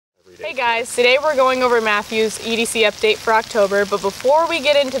Hey guys, today we're going over Matthew's EDC update for October, but before we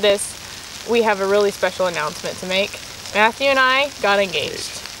get into this, we have a really special announcement to make. Matthew and I got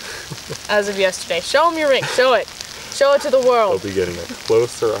engaged as of yesterday. Show them your ring, show it. Show it to the world. We'll be getting a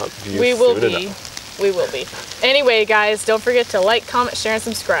closer up view We will soon be. enough. We will be. Anyway, guys, don't forget to like, comment, share, and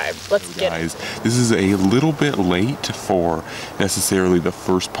subscribe. Let's get it. This is a little bit late for necessarily the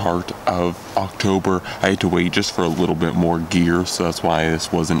first part of October. I had to wait just for a little bit more gear, so that's why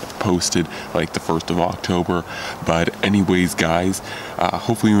this wasn't posted like the 1st of October. But anyways, guys,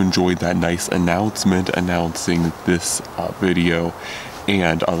 hopefully you enjoyed that nice announcement announcing this video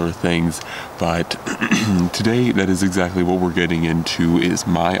and other things, but today that is exactly what we're getting into, is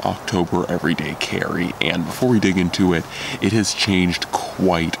my October everyday carry. And before we dig into it, it has changed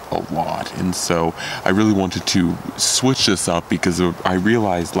quite a lot, and so I really wanted to switch this up because I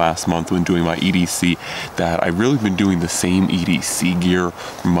realized last month when doing my EDC that I've really been doing the same EDC gear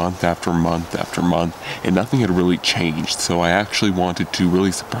month after month after month, and nothing had really changed. So I actually wanted to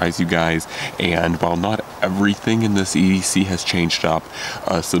really surprise you guys, and while not everything in this EDC has changed up,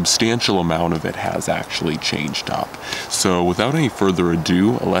 a substantial amount of it has actually changed up. So without any further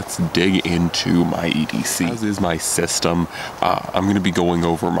ado, let's dig into my EDC. As is my system, I'm going to be going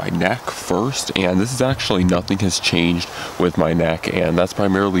over my neck first, and this is actually nothing has changed with my neck, and that's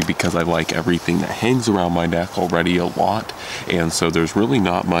primarily because I like everything that hangs around my neck already a lot, and so there's really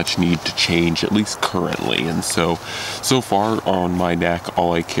not much need to change, at least currently. And so far on my neck,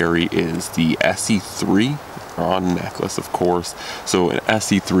 all I carry is the SE3 on necklace, of course. So an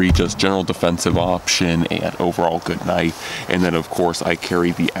SE3, just general defensive option and overall good knife. And then of course I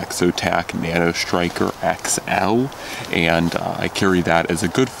carry the Exotac Nano Striker XL, and I carry that as a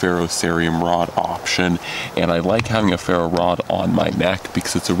good ferrocerium rod option. And I like having a ferro rod on my neck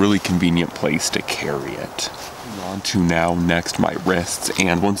because it's a really convenient place to carry it. On to now next my wrists,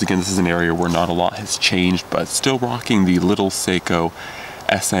 and once again this is an area where not a lot has changed, but still rocking the Little Seiko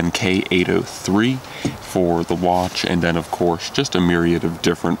SNK 803 for the watch, and then of course just a myriad of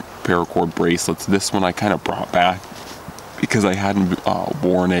different paracord bracelets. This one I kind of brought back because I hadn't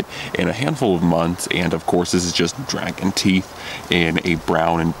worn it in a handful of months, and of course this is just dragon teeth in a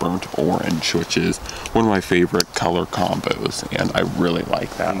brown and burnt orange, which is one of my favorite color combos, and I really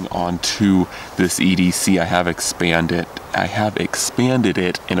like that. On to this EDC, I have expanded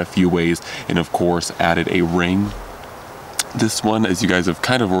it in a few ways, and of course added a ring. This one, as you guys have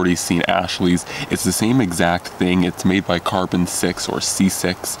kind of already seen Ashley's, it's the same exact thing. It's made by Carbon 6 or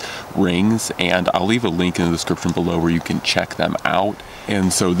C6 rings, and I'll leave a link in the description below where you can check them out.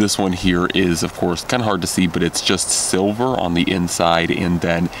 And so this one here is, of course, kind of hard to see, but it's just silver on the inside, and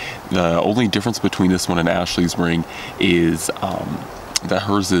then the only difference between this one and Ashley's ring is that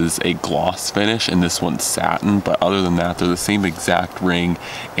hers is a gloss finish and this one's satin, but other than that they're the same exact ring.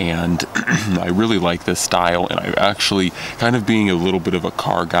 And I really like this style, and I actually, kind of being a little bit of a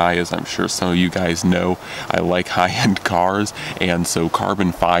car guy, as I'm sure some of you guys know, I like high-end cars, and so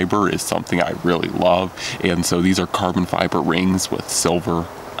carbon fiber is something I really love. And so these are carbon fiber rings with silver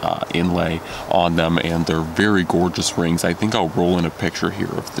inlay on them, and they're very gorgeous rings. I think I'll roll in a picture here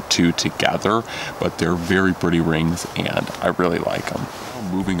of the two together, but they're very pretty rings and I really like them.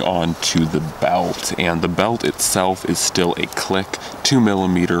 Moving on to the belt, and the belt itself is still a Click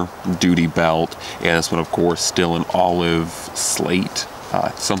 2mm duty belt, and this one of course still an olive slate,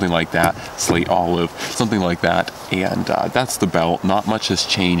 something like that, slate olive, something like that. And that's the belt. Not much has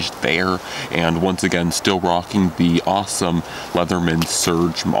changed there, and once again still rocking the awesome Leatherman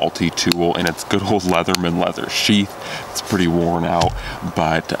Surge multi-tool, and it's good old Leatherman leather sheath. It's pretty worn out,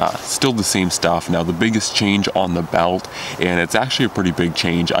 but still the same stuff. Now the biggest change on the belt, and it's actually a pretty big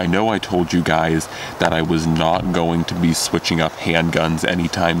change. I know I told you guys that I was not going to be switching up handguns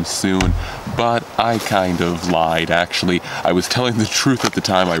anytime soon, but I kind of lied. Actually, I was telling the truth at the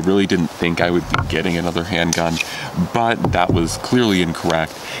time. I really didn't think I would be getting another handgun, but that was clearly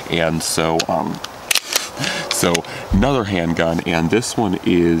incorrect. And so another handgun, and this one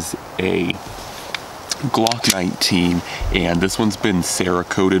is a Glock 19, and this one's been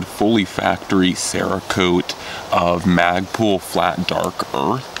Cerakoted, fully factory Cerakote of Magpul Flat Dark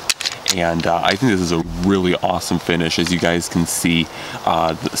Earth. And I think this is a really awesome finish. As you guys can see,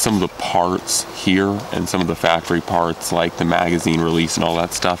 some of the parts here and some of the factory parts, like the magazine release and all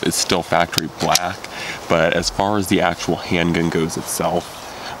that stuff, is still factory black. But as far as the actual handgun goes itself,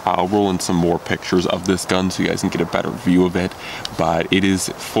 I'll roll in some more pictures of this gun so you guys can get a better view of it. But it is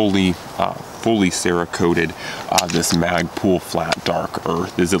fully fully Cerakoted. This Magpul flat dark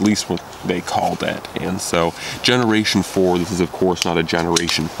earth is at least what they called it. And so generation 4, this is of course not a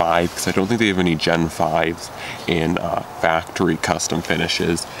generation 5 because I don't think they have any gen 5s in factory custom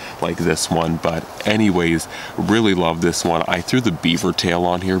finishes like this one. But anyways, really love this one. I threw the beaver tail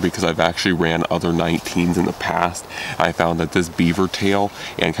on here because I've actually ran other 19s in the past. I found that this beaver tail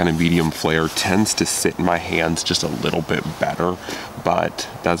and kind of medium flare tends to sit in my hands just a little bit better, but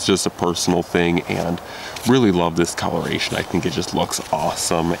that's just a personal thing, and really love this coloration. I think it just looks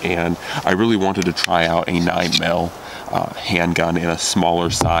awesome, and I really wanted to try out a 9mm handgun in a smaller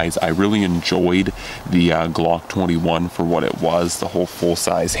size. I really enjoyed the Glock 21 for what it was, the whole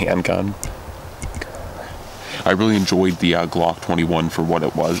full-size handgun. I really enjoyed the Glock 21 for what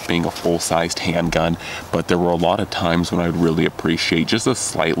it was, being a full-sized handgun, but there were a lot of times when I'd really appreciate just a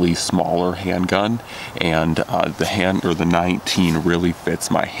slightly smaller handgun, and the 19 really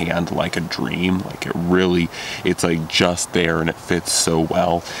fits my hand like a dream. Like it's like just there, and it fits so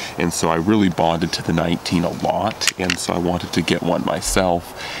well, and so I really bonded to the 19 a lot, and so I wanted to get one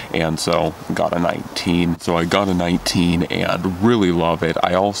myself, and so got a 19. So I got a 19 and really love it.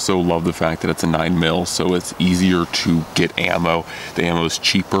 I also love the fact that it's a 9mm, so it's easier to get ammo. The ammo is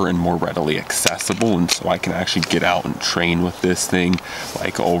cheaper and more readily accessible, and so I can actually get out and train with this thing.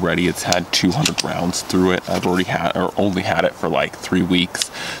 Like already it's had 200 rounds through it. I've only had it for like 3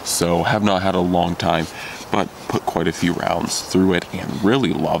 weeks, so have not had a long time, but put quite a few rounds through it and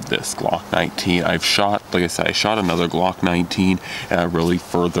really love this Glock 19. I've shot, like I said, I shot another Glock 19 and I really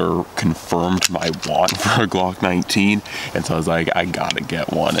further confirmed my want for a Glock 19, and so I was like, I gotta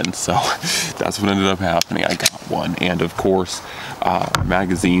get one, and so that's what ended up happening. I got one, and of course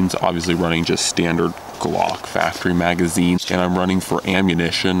magazines, obviously running just standard Glock factory magazines, and I'm running for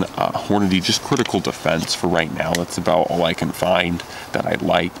ammunition, Hornady, just critical defense for right now. That's about all I can find that I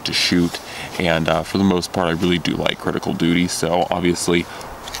like to shoot, and for the most part I really do like critical duty. So obviously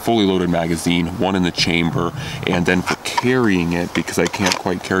fully loaded magazine, one in the chamber, and then for carrying it, because I can't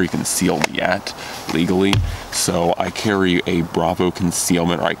quite carry concealed yet legally, so I carry a Bravo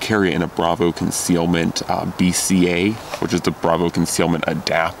concealment, or I carry in a Bravo concealment BCA, which is the Bravo concealment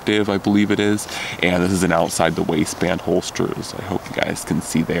adaptive, I believe it is, and this is an outside the waistband holster, as I hope you guys can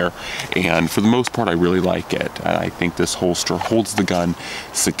see there, and for the most part I really like it. And I think this holster holds the gun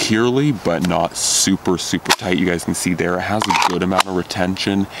securely but not super tight. You guys can see there it has a good amount of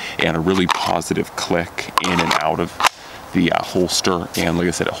retention and a really positive click in and out of the holster, and like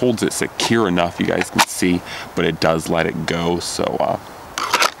I said, it holds it secure enough, you guys can see, but it does let it go, so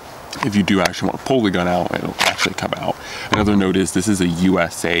if you do actually want to pull the gun out, it'll actually come out. Another note is this is a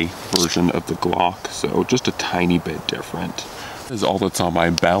USA version of the Glock, so just a tiny bit different. That is all that's on my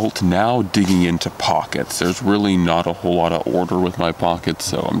belt. Now digging into pockets. There's really not a whole lot of order with my pockets,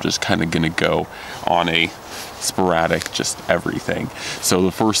 so I'm just kind of gonna go on a sporadic, just everything. So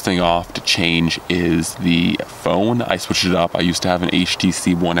the first thing off to change is the phone. I switched it up. I used to have an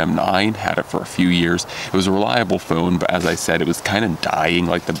HTC One M9, had it for a few years. It was a reliable phone, but as I said, it was kind of dying,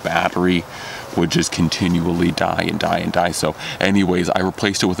 like the battery would just continually die and die and die. So anyways, I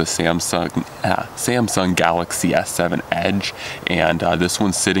replaced it with a Samsung Galaxy S7 Edge, and this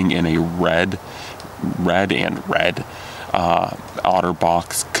one's sitting in a red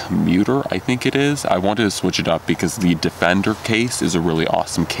OtterBox commuter, I think it is. I wanted to switch it up because the Defender case is a really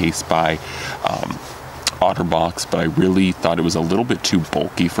awesome case by OtterBox, but I really thought it was a little bit too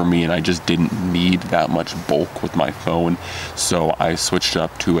bulky for me, and I just didn't need that much bulk with my phone, so I switched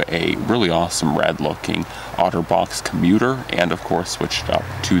up to a really awesome red looking OtterBox commuter, and of course switched up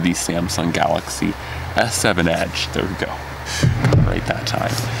to the Samsung Galaxy S7 Edge. There we go, right that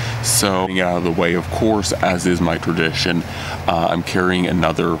time. So getting out of the way, of course, as is my tradition, I'm carrying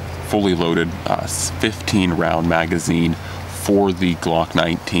another fully loaded 15 round magazine for the Glock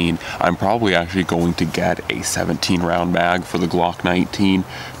 19. I'm probably actually going to get a 17 round mag for the Glock 19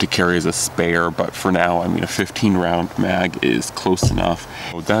 to carry as a spare, but for now, I mean, a 15 round mag is close enough.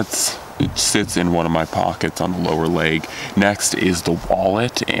 So it sits in one of my pockets on the lower leg. Next is the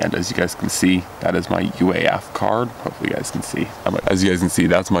wallet, and as you guys can see, that is my UAF card. Hopefully you guys can see. As you guys can see,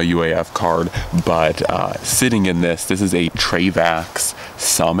 that's my UAF card, but sitting in this is a Travax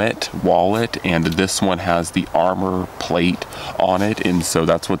Summit wallet, and this one has the armor plate on it, and so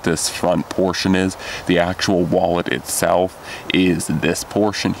that's what this front portion is. The actual wallet itself is this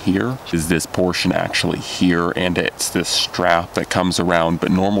portion here, this portion actually here, and it's this strap that comes around,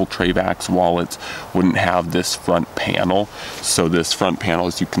 but normal Travax wallets wouldn't have this front panel, so this front panel,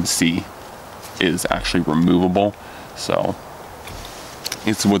 as you can see, is actually removable. So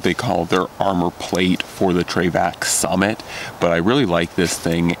It's what they call their armor plate for the Trayvac Summit, but I really like this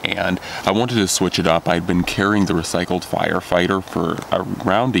thing and I wanted to switch it up. I'd been carrying the recycled firefighter for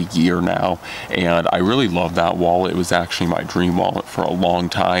around a year now, and I really love that wallet. It was actually my dream wallet for a long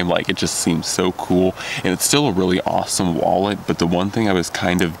time. Like, it just seems so cool, and it's still a really awesome wallet, but the one thing I was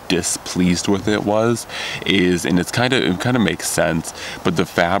kind of displeased with it is, and it kind of makes sense, but the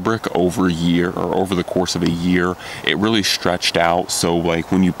fabric over the course of a year, it really stretched out. So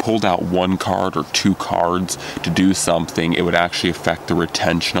like when you pulled out one card or two cards to do something, it would actually affect the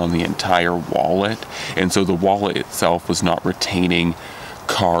retention on the entire wallet. And so the wallet itself was not retaining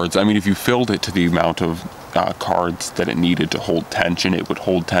cards. I mean, if you filled it to the amount of cards that it needed to hold tension, it would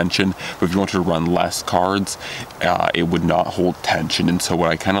hold tension, but if you wanted to run less cards, it would not hold tension. And so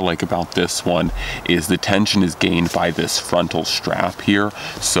what I kind of like about this one is the tension is gained by this frontal strap here.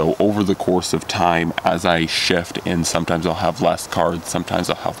 So over the course of time, as I shift, and sometimes I'll have less cards, sometimes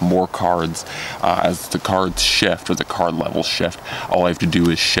I'll have more cards, as the cards shift or the card levels shift, all I have to do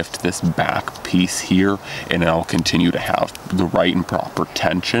is shift this back piece here, and I'll continue to have the right and proper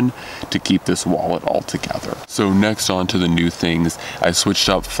tension to keep this wallet all together. So next on to the new things, I switched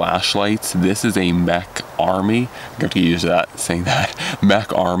up flashlights. This is a Mech Army, I'm going to use that, saying that,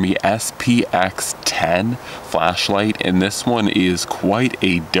 Mech Army SPX10 flashlight, and this one is quite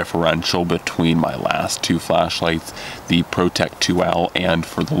a differential between my last two flashlights, the Protect 2L and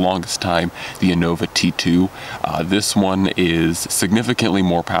for the longest time the Innova T2. This one is significantly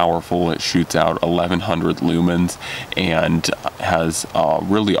more powerful. It shoots out 1100 lumens and has a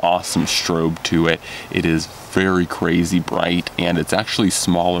really awesome strobe to it. It is very crazy bright, and it's actually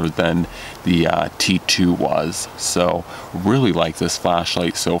smaller than the T2 was. So really like this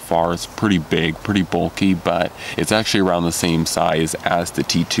flashlight so far. It's pretty big, pretty bulky, but it's actually around the same size as the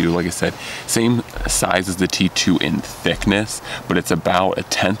T2. Like I said, same size as the T2 in thickness, but it's about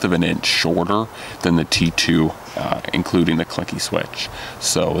 1/10 of an inch shorter than the T2, including the clicky switch.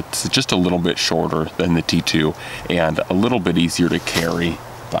 So it's just a little bit shorter than the T2 and a little bit easier to carry,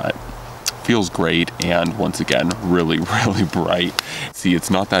 but feels great, and once again, really bright. See,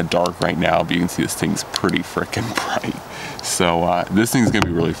 it's not that dark right now, but you can see this thing's pretty freaking bright. So this thing's gonna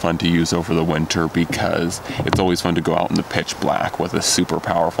be really fun to use over the winter, because it's always fun to go out in the pitch black with a super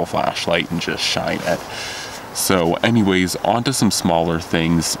powerful flashlight and just shine it. So anyways, on to some smaller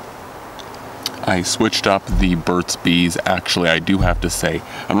things. I switched up the Burt's Bees. Actually, I do have to say,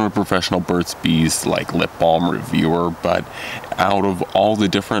 I'm not a professional Burt's Bees like lip balm reviewer, but out of all the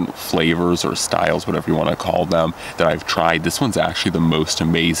different flavors or styles, whatever you want to call them, that I've tried, this one's actually the most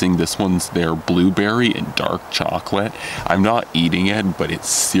amazing. This one's their blueberry and dark chocolate. I'm not eating it, but it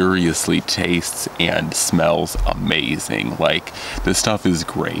seriously tastes and smells amazing. Like, this stuff is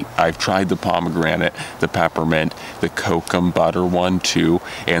great. I've tried the pomegranate, the peppermint, the kokum butter one too,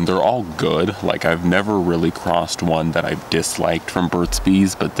 and they're all good. Like, I've never really crossed one that I've disliked from Burt's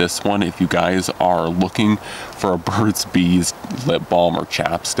Bees, but this one, if you guys are looking for a Burt's Bees lip balm or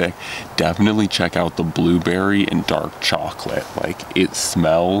chapstick, definitely check out the blueberry and dark chocolate. Like, it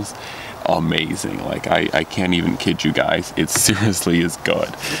smells amazing. Like, I can't even kid you guys. It seriously is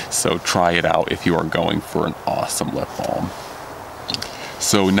good. So try it out if you are going for an awesome lip balm.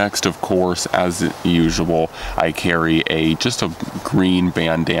 So next, of course, as usual, I carry just a green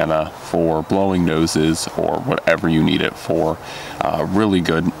bandana for blowing noses or whatever you need it for. Really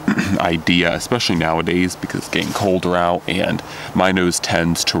good idea, especially nowadays, because it's getting colder out and my nose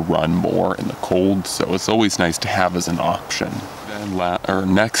tends to run more in the cold, so it's always nice to have as an option. Then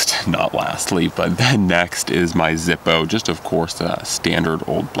next is my Zippo, just of course a standard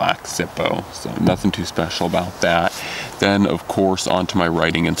old black Zippo, so nothing too special about that. Then of course onto my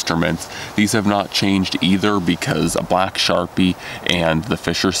writing instruments. These have not changed either, because a black Sharpie and the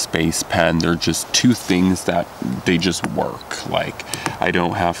Fisher Space Pen, they're just two things that they just work. Like, I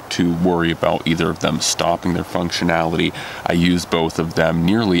don't have to worry about either of them stopping their functionality. I use both of them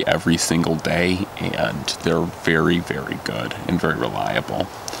nearly every single day, and they're very good and very reliable.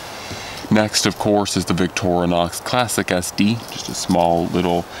 Next, of course, is the Victorinox Classic SD, just a small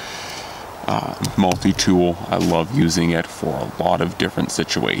little multi-tool. I love using it for a lot of different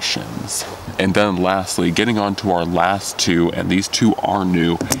situations. And then lastly, getting on to our last two, and these two are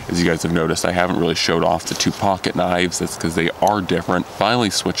new. As you guys have noticed, I haven't really showed off the two pocket knives. That's because they are different.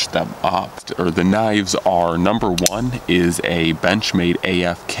 Finally switched them up. The knives are, number one is a Benchmade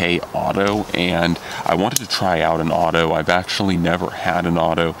AFK auto, and I wanted to try out an auto. I've actually never had an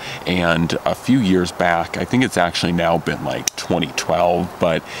auto, and a few years back, I think it's actually now been like 2012,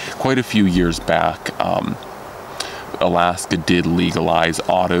 but quite a few years back, Alaska did legalize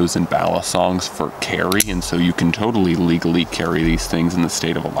autos and balisongs for carry, and so you can totally legally carry these things in the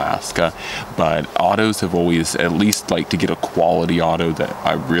state of Alaska. But autos have always, at least like to get a quality auto that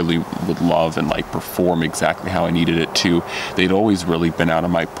I really would love and like perform exactly how I needed it to, they'd always really been out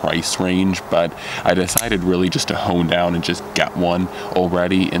of my price range. But I decided really just to hone down and just get one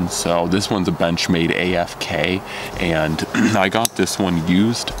already, and so this one's a Benchmade AFK, and I got this one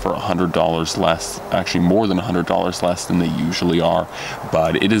used for $100 less, actually more than $100 less than they usually are,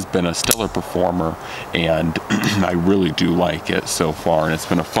 but it has been a stellar performer, and I really do like it so far, and it's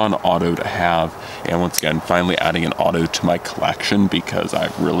been a fun auto to have. And once again, finally adding an auto to my collection because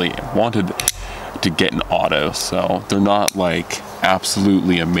I really wanted to get an auto. So they're not like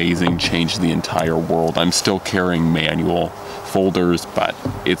absolutely amazing, change the entire world. I'm still carrying manual folders, but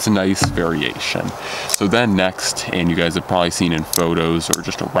it's a nice variation. So then next, and you guys have probably seen in photos or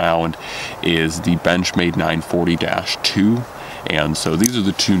just around, is the Benchmade 940-2. And so these are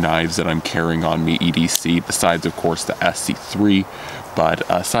the two knives that I'm carrying on me EDC, besides of course the SC3. But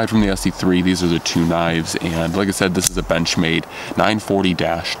aside from the SC3, these are the two knives, and like I said, this is a Benchmade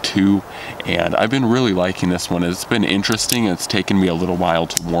 940-2, and I've been really liking this one. It's been interesting. It's taken me a little while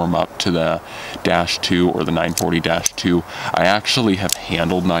to warm up to the -2 or the 940-2. I actually have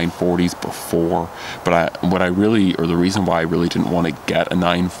handled 940s before, but the reason why I really didn't want to get a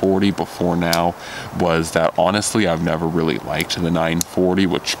 940 before now was that honestly I've never really liked the 940,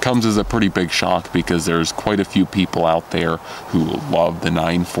 which comes as a pretty big shock because there's quite a few people out there who love the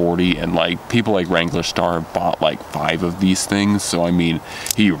 940, and like people like Wrangler Star have bought like 5 of these things. So I mean,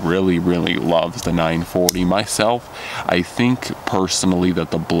 he really loves the 940. Myself, I think personally that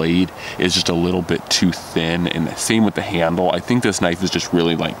the blade is just a little bit too thin, and the same with the handle. I think this knife is just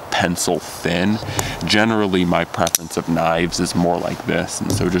really like pencil thin. Generally my preference of knives is more like this,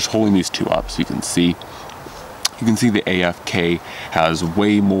 and so just holding these two up so you can see the AFK has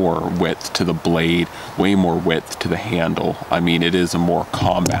way more width to the blade, way more width to the handle. I mean, it is a more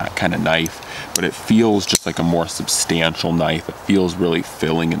combat kind of knife, but it feels just like a more substantial knife. It feels really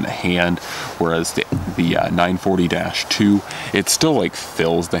filling in the hand, whereas the 940-2, it still like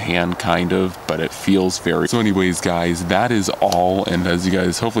fills the hand kind of, but it feels very... So anyways guys, that is all, and as you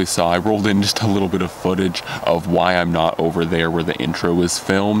guys hopefully saw, I rolled in just a little bit of footage of why I'm not over there where the intro is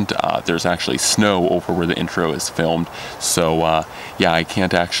filmed. There's actually snow over where the intro is filmed, so yeah, I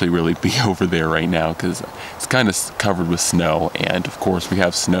can't actually really be over there right now because it's kind of covered with snow, and of course we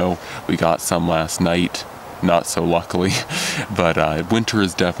have snow. We got some last night, not so luckily, but winter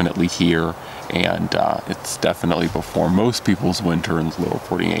is definitely here, and it's definitely before most people's winter in the lower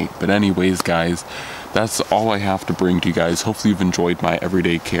 48. But anyways guys, that's all I have to bring to you guys. Hopefully you've enjoyed my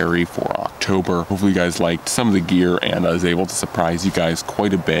everyday carry for October. Hopefully you guys liked some of the gear, and I was able to surprise you guys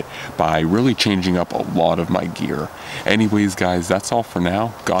quite a bit by really changing up a lot of my gear. Anyways guys, that's all for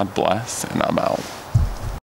now. God bless, and I'm out.